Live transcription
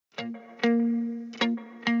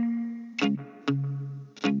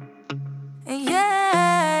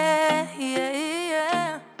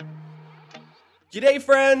G'day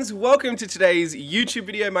friends, welcome to today's YouTube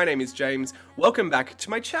video. My name is James. Welcome back to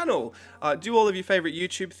my channel. Do all of your favorite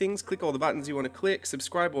YouTube things, click all the buttons you want to click,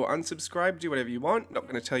 subscribe or unsubscribe, do whatever you want. Not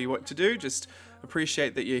going to tell you what to do, just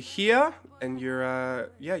appreciate that you're here and you're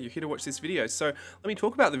here to watch this video. So let me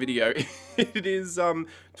talk about the video. It is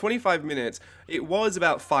 25 minutes. It was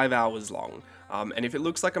about 5 hours long. And if it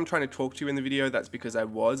looks like I'm trying to talk to you in the video, that's because I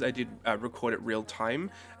did record it real time,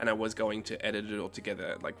 and I was going to edit it all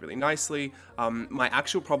together like really nicely. My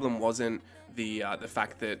actual problem wasn't the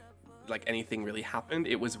fact that like anything really happened.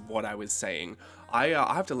 It was what I was saying. I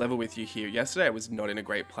have to level with you here. Yesterday I was not in a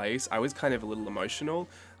great place. I was kind of a little emotional,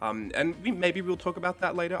 and maybe we'll talk about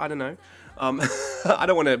that later. I don't know. I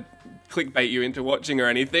don't want to clickbait you into watching or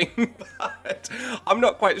anything, but I'm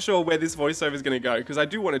not quite sure where this voiceover is going to go because I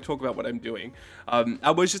do want to talk about what I'm doing.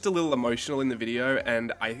 I was just a little emotional in the video,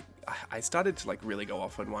 and I started to like really go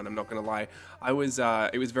off on one. I'm not going to lie.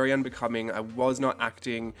 It was very unbecoming. I was not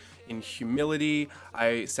acting in humility.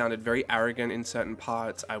 I sounded very arrogant in certain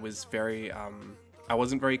parts. I was very I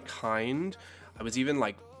wasn't very kind. I was even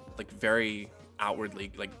like very outwardly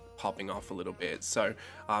like popping off a little bit. So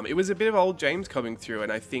it was a bit of old James coming through,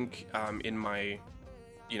 and I think in my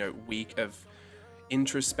week of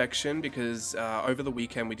introspection, because over the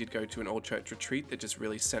weekend we did go to an old church retreat that just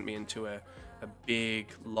really sent me into a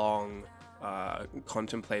big long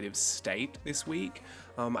contemplative state this week.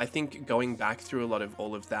 I think going back through a lot of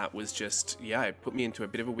all of that was just, it put me into a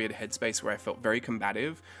bit of a weird headspace where I felt very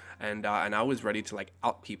combative, and I was ready to like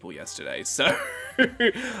out people yesterday. So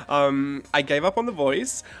I gave up on the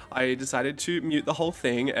voice. I decided to mute the whole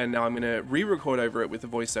thing, and now I'm going to re-record over it with the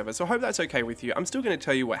voiceover. So I hope that's okay with you. I'm still going to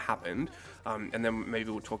tell you what happened, and then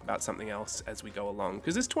maybe we'll talk about something else as we go along,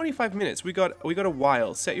 because it's 25 minutes. We got a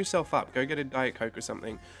while. Set yourself up. Go get a Diet Coke or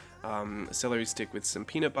something. A celery stick with some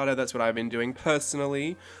peanut butter. That's what I've been doing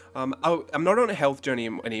personally. I'm not on a health journey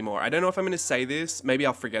anymore. I don't know if I'm going to say this. Maybe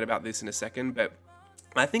I'll forget about this in a second, but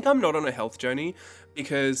I think I'm not on a health journey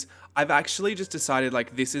because I've actually just decided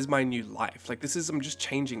like this is my new life. Like I'm just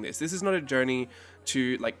changing this. This is not a journey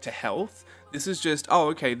to health. This is just, oh,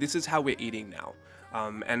 okay, this is how we're eating now.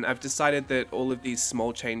 And I've decided that all of these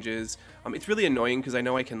small changes, it's really annoying because I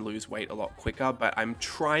know I can lose weight a lot quicker, but I'm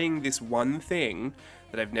trying this one thing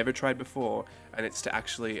that I've never tried before, and it's to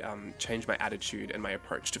actually change my attitude and my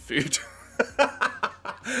approach to food.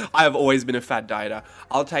 I have always been a fad dieter.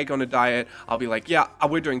 I'll take on a diet. I'll be like, yeah,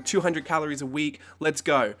 we're doing 200 calories a week. Let's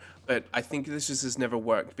go. But I think this just has never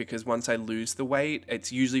worked, because once I lose the weight,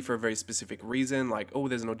 it's usually for a very specific reason. Like, oh,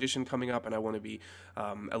 there's an audition coming up and I want to be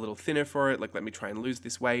a little thinner for it. Like, let me try and lose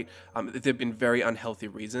this weight. There have been very unhealthy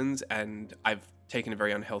reasons, and I've taken a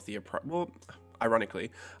very unhealthy approach. Well,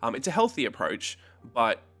 ironically, it's a healthy approach,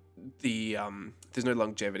 but there's no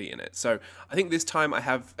longevity in it. So I think this time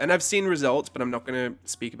I've seen results, but I'm not going to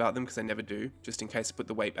speak about them because I never do, just in case I put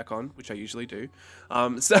the weight back on, which I usually do.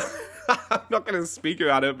 So I'm not going to speak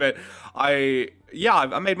about it, but I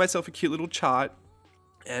made myself a cute little chart,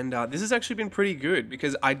 and this has actually been pretty good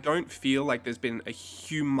because I don't feel like there's been a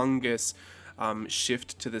humongous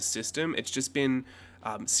shift to the system. It's just been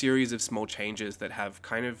series of small changes that have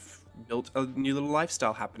kind of built a new little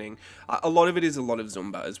lifestyle happening. A lot of it is a lot of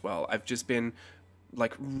Zumba as well. I've just been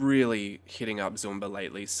like really hitting up Zumba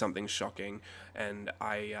lately, something shocking, and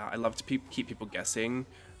I love to keep people guessing.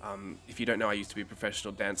 If you don't know, I used to be a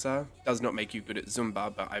professional dancer. Does not make you good at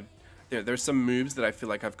Zumba, but there's some moves that I feel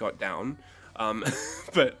like I've got down.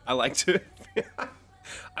 But I like to I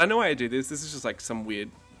don't know why I do this. This is just like some weird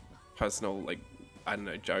personal, like, I don't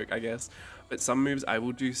know, joke, I guess. But some moves I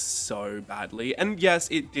will do so badly. And yes,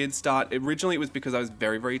 it did start, originally it was because I was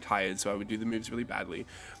very, very tired, so I would do the moves really badly.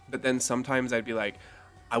 But then sometimes I'd be like,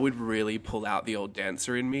 I would really pull out the old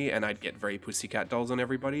dancer in me, and I'd get very pussycat dolls on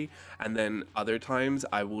everybody. And then other times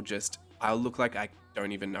I'll look like I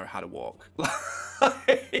don't even know how to walk.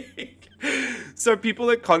 So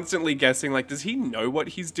people are constantly guessing, like, does he know what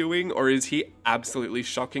he's doing, or is he absolutely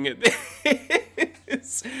shocking at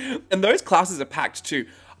this? And those classes are packed too.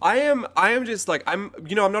 I am just like, I'm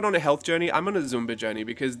not on a health journey, I'm on a Zumba journey,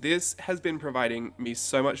 because this has been providing me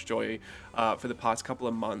so much joy for the past couple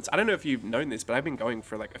of months. I don't know if you've known this, but I've been going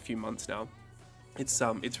for like a few months now.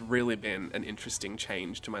 It's really been an interesting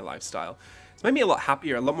change to my lifestyle. It's made me a lot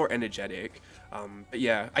happier, a lot more energetic. But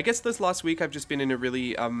yeah, I guess this last week I've just been in a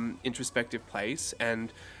really introspective place,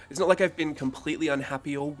 and it's not like I've been completely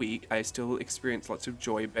unhappy all week. I still experience lots of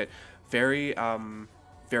joy, but very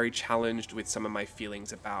challenged with some of my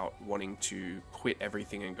feelings about wanting to quit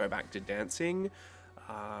everything and go back to dancing.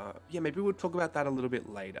 yeah, maybe we'll talk about that a little bit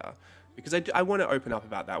later, because I want to open up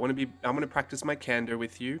about that. I want to practice my candor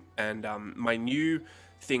with you, and my new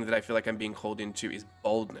thing that I feel like I'm being called into is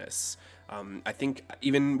boldness. I think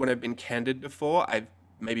even when I've been candid before, I've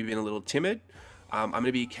maybe been a little timid. I'm going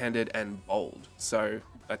to be candid and bold. So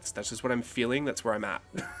that's just what I'm feeling. That's where I'm at.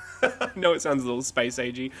 I know it sounds a little space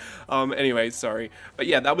agey. Anyway, sorry. But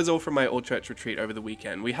yeah, that was all from my all church retreat over the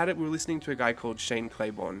weekend. We were listening to a guy called Shane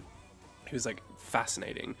Claiborne, who's like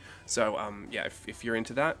fascinating. So yeah, if you're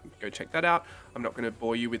into that, go check that out. I'm not going to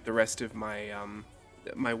bore you with the rest of my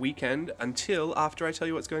my weekend until after I tell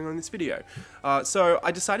you what's going on in this video. So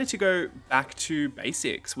I decided to go back to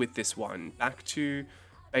basics with this one. Back to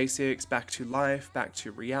basics, back to life, back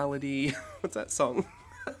to reality. What's that song?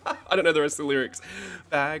 I don't know the rest of the lyrics.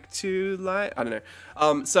 Back to life. I don't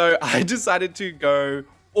know. So I decided to go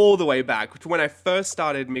all the way back to when I first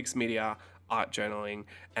started mixed media art journaling,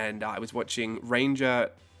 and I was watching Ranger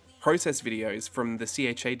process videos from the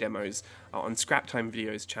CHA demos on Scrap Time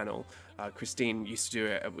Videos channel. Christine used to do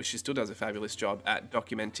it, she still does a fabulous job at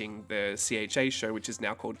documenting the CHA show, which is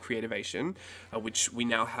now called Creativation, which we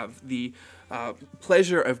now have the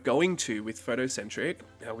pleasure of going to with Photocentric.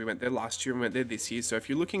 We went there last year and went there this year, so if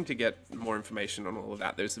you're looking to get more information on all of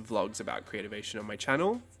that, there's vlogs about Creativation on my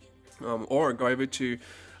channel, or go over to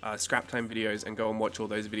Scrap Time Videos and go and watch all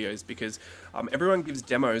those videos, because everyone gives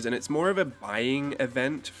demos, and it's more of a buying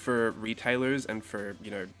event for retailers and for,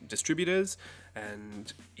 you know, distributors.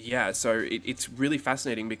 And yeah, so it's really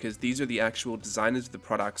fascinating, because these are the actual designers of the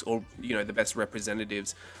products, or, you know, the best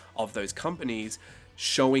representatives of those companies,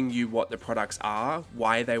 showing you what the products are,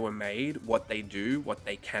 why they were made, what they do, what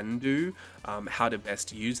they can do, how to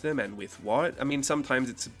best use them, and with what. I mean, sometimes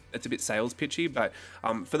it's a bit sales pitchy, but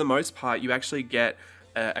for the most part, you actually get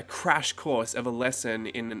a crash course of a lesson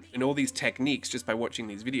in all these techniques just by watching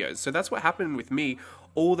these videos. So that's what happened with me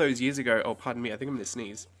all those years ago. Oh, pardon me, I think I'm gonna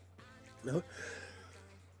sneeze. No.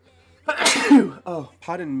 Oh,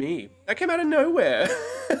 pardon me. That came out of nowhere.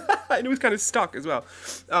 And it was kind of stuck as well.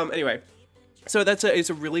 Anyway, so it's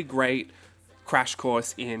a really great crash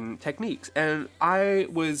course in techniques. And I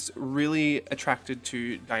was really attracted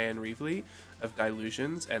to Diane Reevely of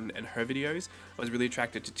Dilutions and her videos. I was really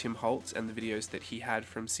attracted to Tim Holtz and the videos that he had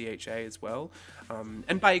from CHA as well.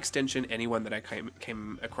 And by extension, anyone that I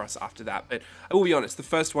came across after that. But I will be honest, the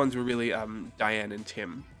first ones were really Diane and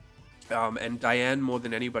Tim. And Diane more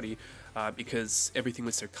than anybody, because everything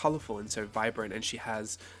was so colorful and so vibrant, and she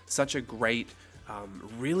has such a great,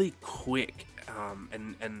 really quick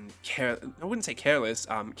and I wouldn't say careless,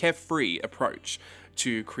 carefree approach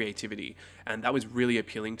to creativity. And that was really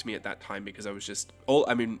appealing to me at that time, because I was just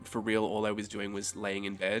for real, all I was doing was laying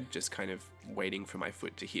in bed, just kind of waiting for my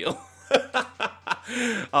foot to heal.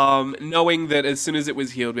 Knowing that as soon as it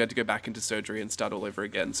was healed, we had to go back into surgery and start all over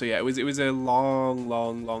again. So yeah, it was a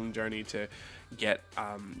long journey to get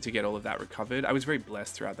all of that recovered. I was very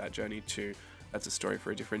blessed throughout that journey too. That's a story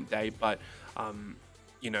for a different day. But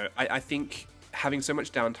you know, I think having so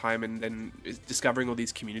much downtime and then discovering all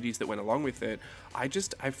these communities that went along with it, I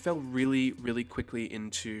fell really quickly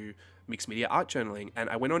into mixed media art journaling. And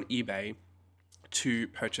I went on eBay to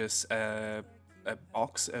purchase a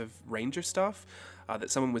box of Ranger stuff that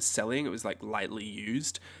someone was selling. It was like lightly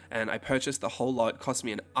used, and I purchased the whole lot. It cost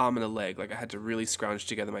me an arm and a leg. Like, I had to really scrounge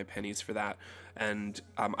together my pennies for that. And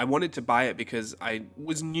I wanted to buy it because I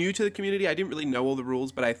was new to the community. I didn't really know all the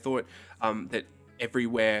rules, but I thought that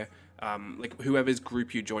everywhere, like whoever's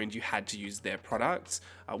group you joined, you had to use their products,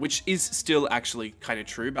 which is still actually kind of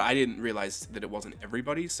true, but I didn't realize that it wasn't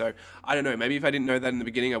everybody. So I don't know, maybe if I didn't know that in the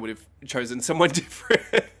beginning, I would have chosen someone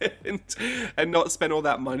different and not spend all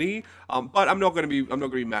that money. But I'm not going to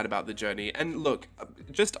be mad about the journey. And look,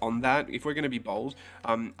 just on that, if we're going to be bold,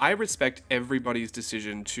 I respect everybody's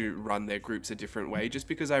decision to run their groups a different way. Just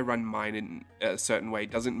because I run mine in a certain way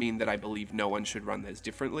doesn't mean that I believe no one should run theirs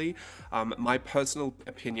differently. My personal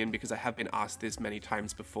opinion, because I have been asked this many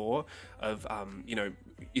times before, of, you know,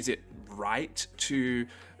 is it right to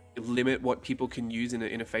limit what people can use in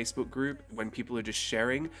a Facebook group when people are just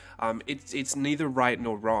sharing? It's neither right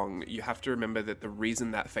nor wrong. You have to remember that the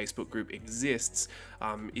reason that Facebook group exists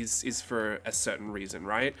is for a certain reason,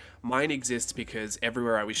 right? Mine exists because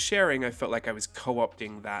everywhere I was sharing, I felt like I was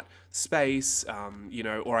co-opting that space, you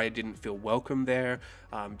know, or I didn't feel welcome there,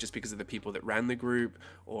 just because of the people that ran the group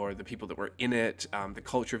or the people that were in it. The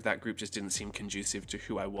culture of that group just didn't seem conducive to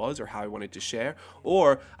who I was or how I wanted to share,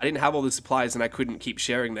 or I didn't have all the supplies and I couldn't keep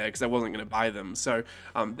sharing there because I wasn't going to buy them. So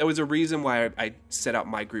there was a reason why I set up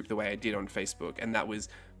my group the way I did on Facebook, and that was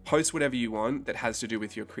post whatever you want that has to do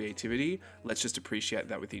with your creativity. Let's just appreciate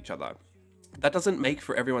that with each other. that doesn't make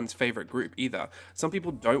for everyone's favorite group either. Some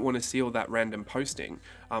people don't want to see all that random posting.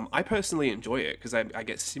 I personally enjoy it because I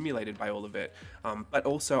get stimulated by all of it. But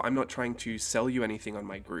also, I'm not trying to sell you anything on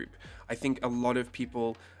my group. I think a lot of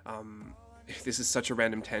people, this is such a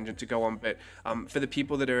random tangent to go on, but for the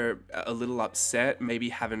people that are a little upset, maybe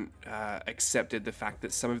haven't accepted the fact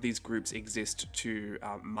that some of these groups exist to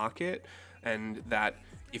market, and that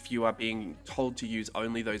if you are being told to use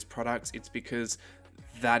only those products, it's because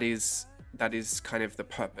that is kind of the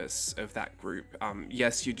purpose of that group.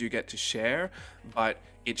 Yes, you do get to share, but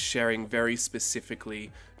it's sharing very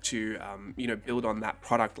specifically to build on that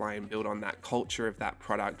product line, build on that culture of that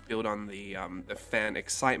product, build on the fan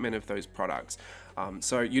excitement of those products.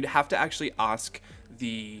 So you'd have to actually ask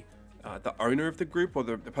the owner of the group, or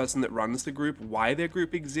the person that runs the group, why their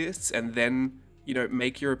group exists, and then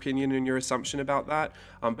make your opinion and your assumption about that.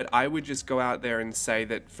 But I would just go out there and say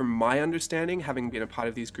that from my understanding, having been a part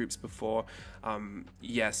of these groups before,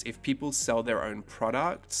 yes, if people sell their own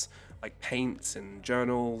products, like paints and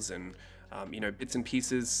journals and bits and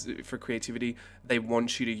pieces for creativity, they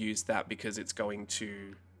want you to use that because it's going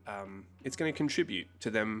to contribute to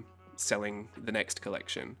them selling the next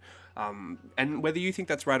collection. And whether you think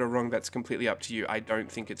that's right or wrong, that's completely up to you. I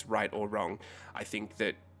don't think it's right or wrong. I think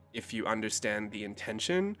that if you understand the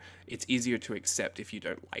intention, it's easier to accept if you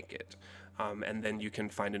don't like it. And then you can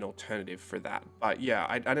find an alternative for that. But yeah,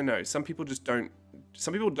 I don't know. Some people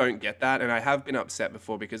don't get that. And I have been upset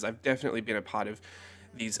before because I've definitely been a part of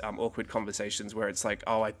these awkward conversations where it's like,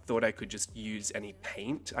 oh, I thought I could just use any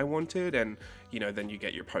paint I wanted, and then you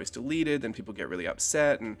get your post deleted, then people get really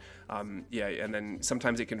upset, and and then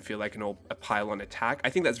sometimes it can feel like a pile-on attack. I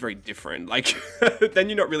think that's very different. Like, then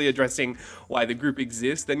you're not really addressing why the group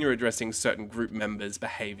exists, then you're addressing certain group members'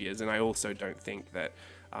 behaviors, and I also don't think that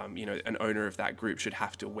an owner of that group should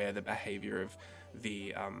have to wear the behavior of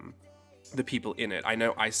the people in it. I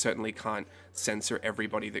know I certainly can't censor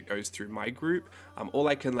everybody that goes through my group. All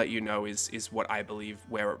I can let you know is what I believe,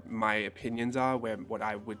 where my opinions are, what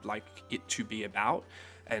I would like it to be about,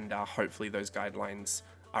 and hopefully those guidelines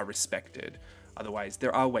are respected. Otherwise,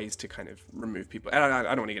 there are ways to kind of remove people. And I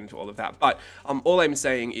don't want to get into all of that, but all I'm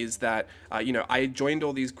saying is that I joined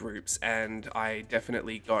all these groups, and I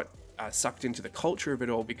definitely got sucked into the culture of it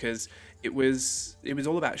all because it was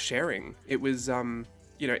all about sharing. It was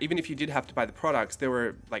even if you did have to buy the products, there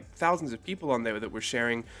were like thousands of people on there that were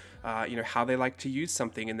sharing, how they like to use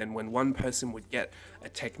something. And then when one person would get a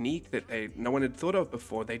technique that no one had thought of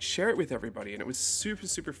before, they'd share it with everybody. And it was super,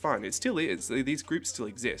 super fun. It still is. These groups still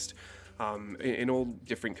exist in all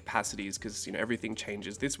different capacities because, everything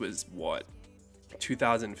changes. This was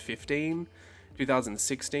 2015,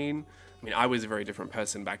 2016. I mean, I was a very different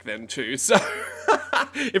person back then too. So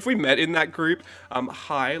if we met in that group,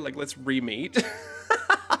 hi, let's re-meet.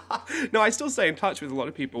 No, I still stay in touch with a lot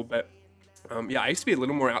of people, but I used to be a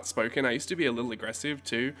little more outspoken. I used to be a little aggressive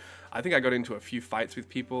too. I think I got into a few fights with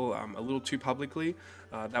people a little too publicly.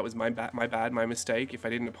 That was my my mistake. If I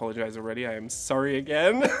didn't apologize already, I am sorry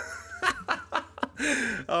again.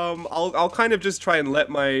 I'll kind of just try and let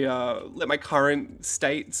my current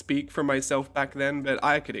state speak for myself back then, but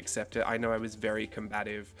I could accept it. I know I was very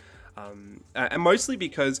combative. And mostly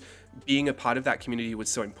because being a part of that community was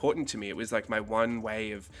so important to me. It was like my one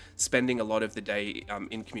way of spending a lot of the day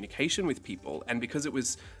in communication with people. And because it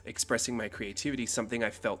was expressing my creativity, something I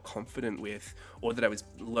felt confident with, or that I was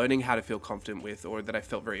learning how to feel confident with, or that I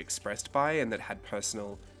felt very expressed by, and that had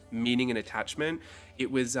personal meaning and attachment. It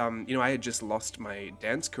was, I had just lost my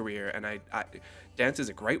dance career, and dance is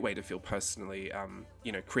a great way to feel personally,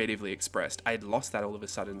 creatively expressed. I had lost that all of a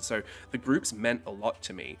sudden. So the groups meant a lot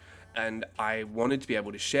to me. And I wanted to be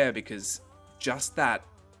able to share because just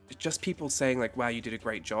people saying like, wow, you did a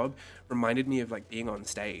great job, reminded me of like being on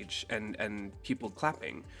stage and people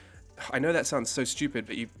clapping. I know that sounds so stupid,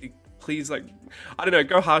 but you please, I don't know,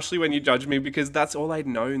 go harshly when you judge me, because that's all I'd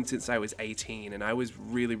known since I was 18, and I was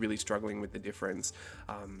really, really struggling with the difference.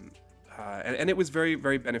 And it was very,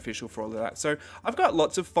 very beneficial for all of that. So I've got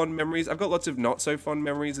lots of fond memories. I've got lots of not so fond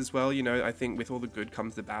memories as well. I think with all the good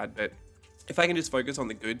comes the bad, but if I can just focus on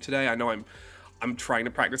the good today, I know I'm trying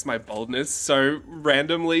to practice my boldness so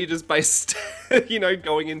randomly just by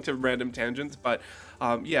going into random tangents, but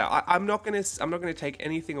I'm not gonna take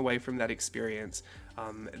anything away from that experience.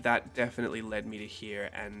 That definitely led me to here,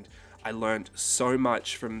 and I learned so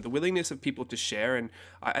much from the willingness of people to share. And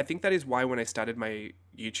I think that is why when I started my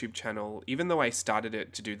YouTube channel, even though I started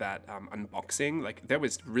it to do that unboxing, like there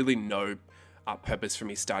was really no purpose for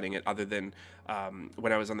me starting it, other than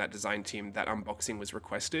when I was on that design team, that unboxing was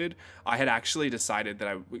requested. I had actually decided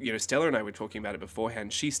that Stella and I were talking about it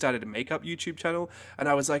beforehand. She started a makeup YouTube channel, and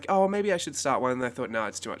I was like, oh, maybe I should start one. And I thought, no,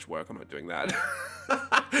 it's too much work. I'm not doing that.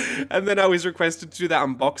 And then I was requested to do that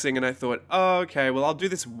unboxing, and I thought, oh, okay, well, I'll do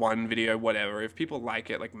this one video, whatever. If people like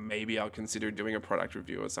it, like, maybe I'll consider doing a product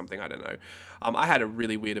review or something. I don't know. I had a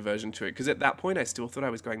really weird aversion to it, because at that point, I still thought I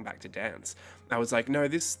was going back to dance. I was like, no,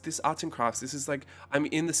 this arts and crafts, this is like, I'm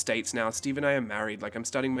in the States now. Steve and I are married. Like, I'm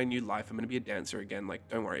starting my new life. I'm going to be a dancer again. Like,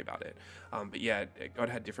 don't worry about it. But yeah, God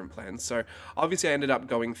had different plans. So obviously I ended up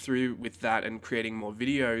going through with that and creating more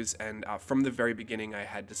videos. And from the very beginning, I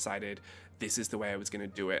had decided this is the way I was going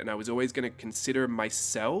to do it. And I was always going to consider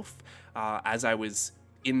myself as I was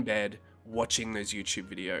in bed watching those YouTube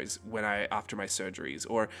videos after my surgeries,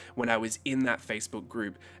 or when I was in that Facebook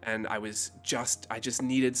group and I just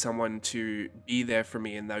needed someone to be there for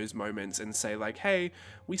me in those moments and say like, hey,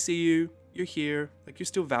 we see you, you're here, like, you're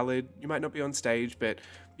still valid, you might not be on stage, but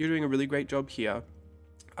you're doing a really great job here.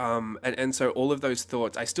 And so all of those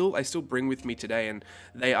thoughts I still bring with me today, and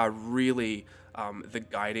they are really the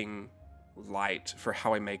guiding light for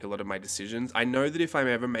how I make a lot of my decisions. I know that if I'm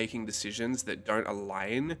ever making decisions that don't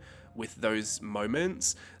align with those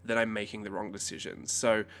moments, that I'm making the wrong decisions.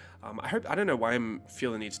 So I don't know why I'm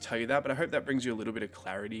feeling the need to tell you that, but I hope that brings you a little bit of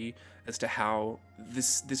clarity as to how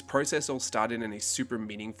this process all started in a super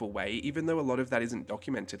meaningful way, even though a lot of that isn't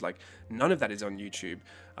documented. Like, none of that is on YouTube.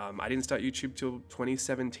 I didn't start YouTube till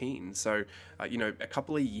 2017. So, a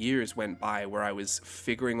couple of years went by where I was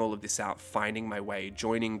figuring all of this out, finding my way,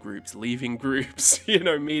 joining groups, leaving groups,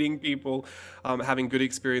 meeting people, having good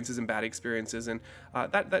experiences and bad experiences. And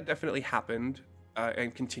that definitely happened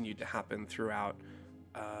and continued to happen throughout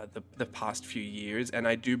the past few years. And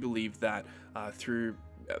I do believe that through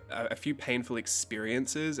a few painful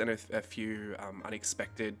experiences and a few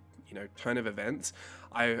unexpected, turn of events,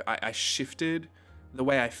 I shifted the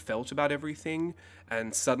way I felt about everything,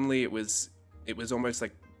 and suddenly it was almost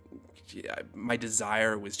like my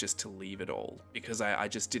desire was just to leave it all, because I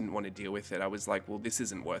just didn't want to deal with it. I was like, well, this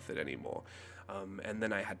isn't worth it anymore. And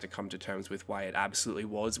then I had to come to terms with why it absolutely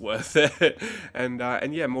was worth it. And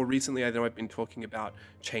yeah, more recently, I know I've been talking about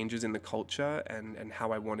changes in the culture and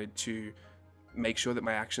how I wanted to make sure that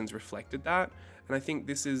my actions reflected that. And I think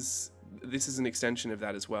this is an extension of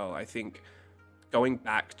that as well. I think going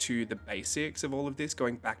back to the basics of all of this,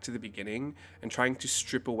 going back to the beginning and trying to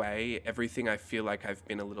strip away everything I feel like I've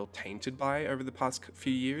been a little tainted by over the past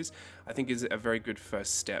few years, I think is a very good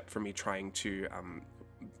first step for me trying to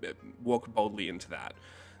walk boldly into that.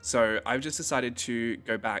 So I've just decided to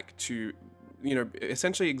go back to,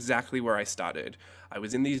 essentially exactly where I started. I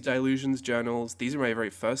was in these Delusions journals. These are my very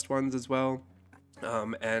first ones as well.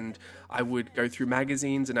 And I would go through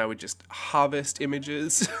magazines and I would just harvest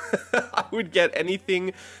images. I would get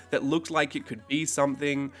anything that looked like it could be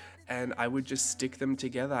something, and I would just stick them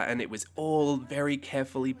together. And it was all very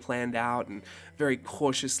carefully planned out and very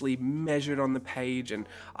cautiously measured on the page. And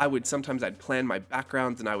sometimes I'd plan my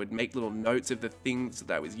backgrounds and I would make little notes of the things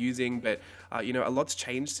that I was using. But, a lot's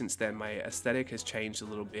changed since then. My aesthetic has changed a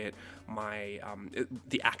little bit.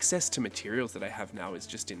 The access to materials that I have now is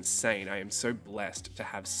just insane. I am so blessed to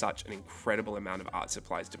have such an incredible amount of art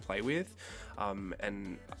supplies to play with.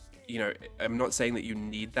 And I'm not saying that you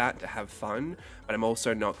need that to have fun, but I'm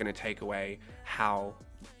also not going to take away how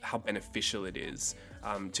beneficial it is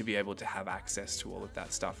to be able to have access to all of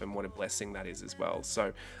that stuff, and what a blessing that is as well.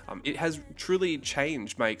 So it has truly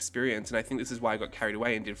changed my experience, and I think this is why I got carried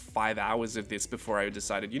away and did 5 hours of this before I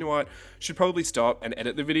decided, you know what, should probably stop and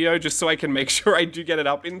edit the video just so I can make sure I do get it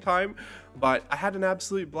up in time. But I had an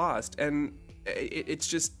absolute blast, and it's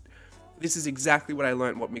just, this is exactly what I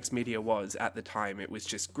learned what mixed media was at the time. It was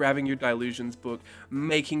just grabbing your Delusions book,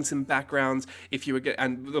 making some backgrounds.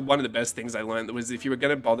 And one of the best things I learned was, if you were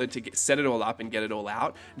going to bother to set it all up and get it all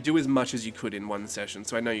out, do as much as you could in one session.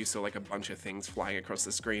 So I know you saw like a bunch of things flying across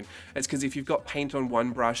the screen. It's because if you've got paint on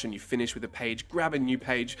one brush and you finish with a page, grab a new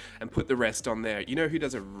page and put the rest on there. You know who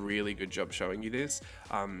does a really good job showing you this?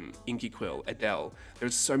 Inky Quill, Adele.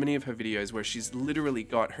 There's so many of her videos where she's literally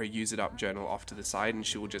got her use it up journal off to the side, and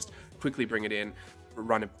she will just quickly bring it in,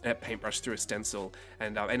 run a paintbrush through a stencil,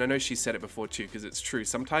 and I know she said it before too, because it's true.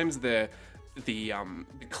 Sometimes the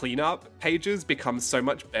cleanup pages become so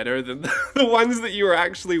much better than the ones that you were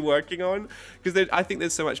actually working on, because I think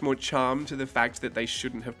there's so much more charm to the fact that they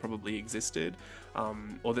shouldn't have probably existed,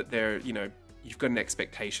 or that they're, you've got an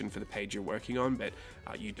expectation for the page you're working on, but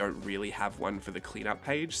you don't really have one for the cleanup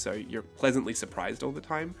page, so you're pleasantly surprised all the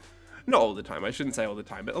time. Not all the time, I shouldn't say all the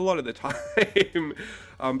time, but a lot of the time.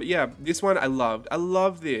 But yeah, this one I loved. I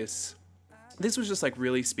love this. this was just like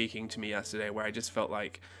really speaking to me yesterday, where I just felt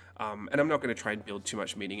like, and I'm not going to try and build too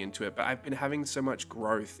much meaning into it, but I've been having so much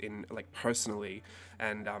growth in like personally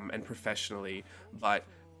and professionally, but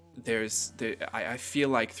I feel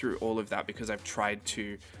like through all of that, because I've tried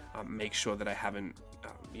to make sure that I haven't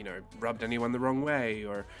you know, rubbed anyone the wrong way,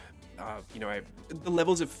 or you know, the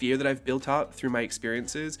levels of fear that I've built up through my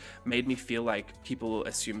experiences made me feel like people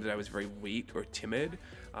assumed that I was very weak or timid,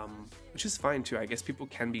 which is fine too. I guess people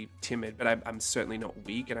can be timid, but I'm certainly not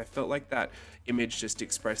weak. And I felt like that image just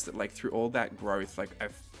expressed that, like, through all that growth, like,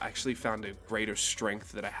 I've actually found a greater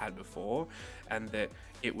strength that I had before, and that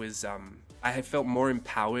it was, I had felt more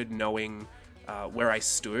empowered knowing where I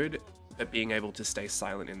stood, but being able to stay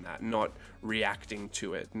silent in that, not reacting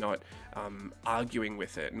to it, not arguing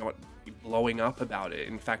with it, not blowing up about it.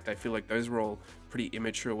 In fact, I feel like those were all pretty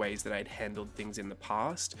immature ways that I'd handled things in the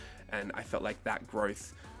past, and I felt like that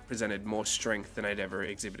growth presented more strength than I'd ever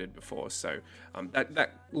exhibited before. So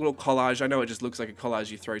that little collage, I know it just looks like a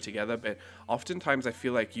collage you throw together, but oftentimes I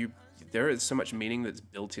feel like there is so much meaning that's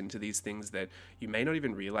built into these things that you may not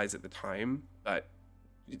even realize at the time, but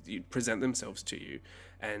you present themselves to you.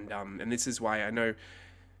 And this is why I know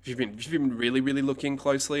if you've been really looking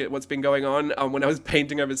closely at what's been going on, when I was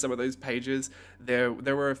painting over some of those pages, there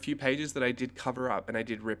were a few pages that I did cover up, and I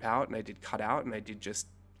did rip out, and I did cut out, and I did just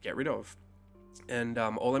get rid of. And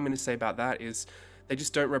all I'm going to say about that is they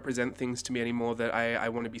just don't represent things to me anymore that I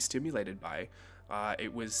want to be stimulated by.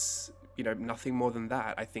 It was, you know, nothing more than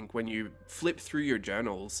that. I think when you flip through your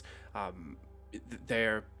journals,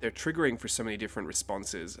 they're triggering for so many different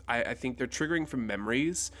responses. I think they're triggering from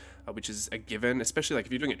memories, which is a given, especially like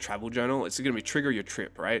if you're doing a travel journal, it's going to be trigger your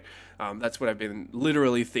trip, right? That's what I've been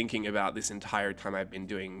literally thinking about this entire time I've been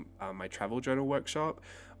doing my travel journal workshop.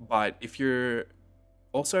 But if you're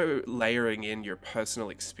also layering in your personal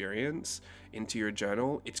experience into your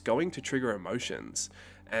journal, it's going to trigger emotions.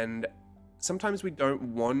 And sometimes we don't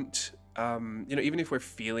want, you know, even if we're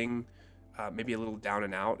feeling maybe a little down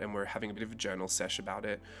and out and we're having a bit of a journal sesh about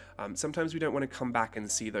it, sometimes we don't want to come back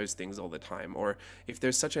and see those things all the time. Or if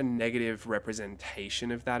there's such a negative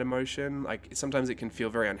representation of that emotion, like sometimes it can feel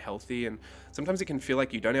very unhealthy, and sometimes it can feel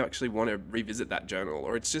like you don't actually want to revisit that journal,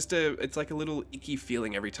 or it's like a little icky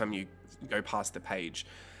feeling every time you go past the page.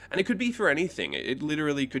 And it could be for anything. It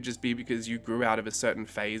literally could just be because you grew out of a certain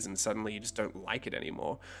phase and suddenly you just don't like it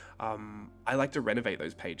anymore. I like to renovate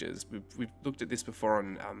those pages. We've looked at this before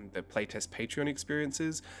on the playtest Patreon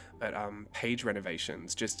experiences, but page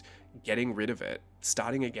renovations, just getting rid of it,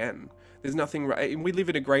 starting again. There's nothing right. We live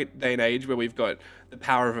in a great day and age where we've got the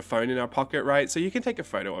power of a phone in our pocket, right? So you can take a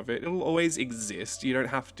photo of it. It'll always exist. You don't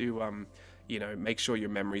have to, you know, make sure your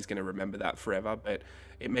memory's going to remember that forever. But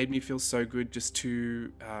it made me feel so good just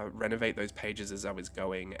to renovate those pages as I was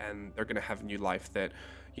going, and they're going to have new life that,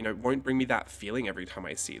 you know, won't bring me that feeling every time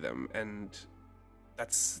I see them. And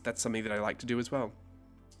that's something that I like to do as well.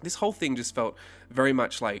 This whole thing just felt very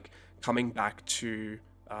much like coming back to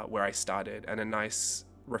where I started, and a nice,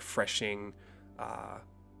 refreshing,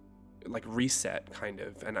 like reset kind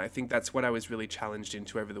of. And I think that's what I was really challenged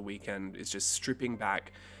into over the weekend, is just stripping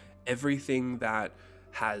back everything that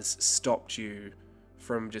has stopped you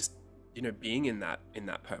from just, you know, being in that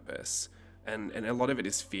purpose. And a lot of it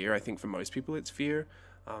is fear. I think for most people it's fear.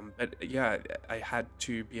 But yeah, I had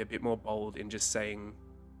to be a bit more bold in just saying,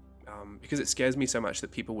 because it scares me so much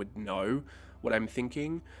that people would know what I'm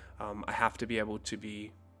thinking. I have to be able to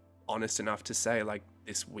be honest enough to say, like,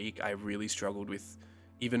 this week I really struggled with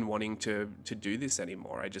even wanting to do this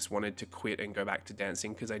anymore. I just wanted to quit and go back to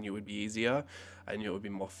dancing because I knew it would be easier. I knew it would be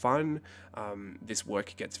more fun. This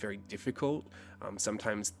work gets very difficult.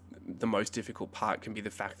 Sometimes the most difficult part can be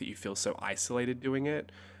the fact that you feel so isolated doing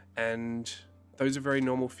it. And those are very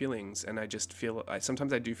normal feelings. And I just feel,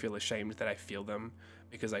 sometimes I do feel ashamed that I feel them,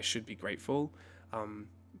 because I should be grateful.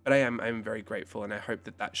 But I'm very grateful, and I hope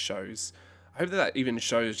that shows. I hope that even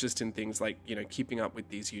shows just in things like, you know, keeping up with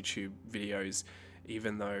these YouTube videos,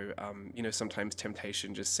 even though, you know, sometimes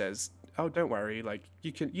temptation just says, oh, don't worry, like,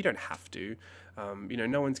 you don't have to, you know,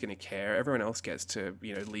 no one's going to care. Everyone else gets to,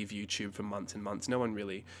 you know, leave YouTube for months and months. No one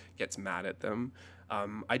really gets mad at them.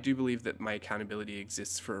 I do believe that my accountability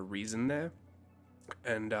exists for a reason there.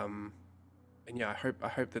 And yeah, I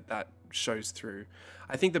hope that shows through.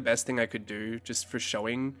 I think the best thing I could do just for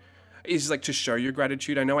showing is like to show your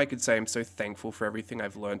gratitude. I know I could say I'm so thankful for everything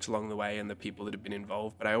I've learned along the way and the people that have been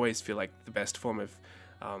involved, but I always feel like the best form of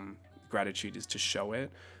gratitude is to show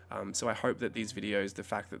it. So I hope that these videos, the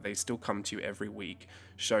fact that they still come to you every week,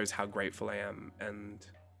 shows how grateful I am, and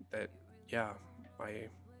that, yeah,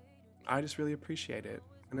 I just really appreciate it.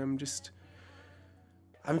 And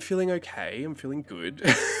I'm feeling okay. I'm feeling good.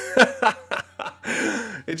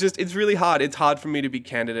 It's really hard. It's hard for me to be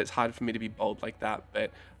candid. It's hard for me to be bold like that.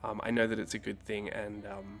 But I know that it's a good thing, and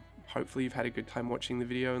hopefully you've had a good time watching the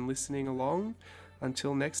video and listening along.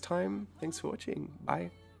 Until next time, thanks for watching.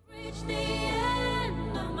 Bye.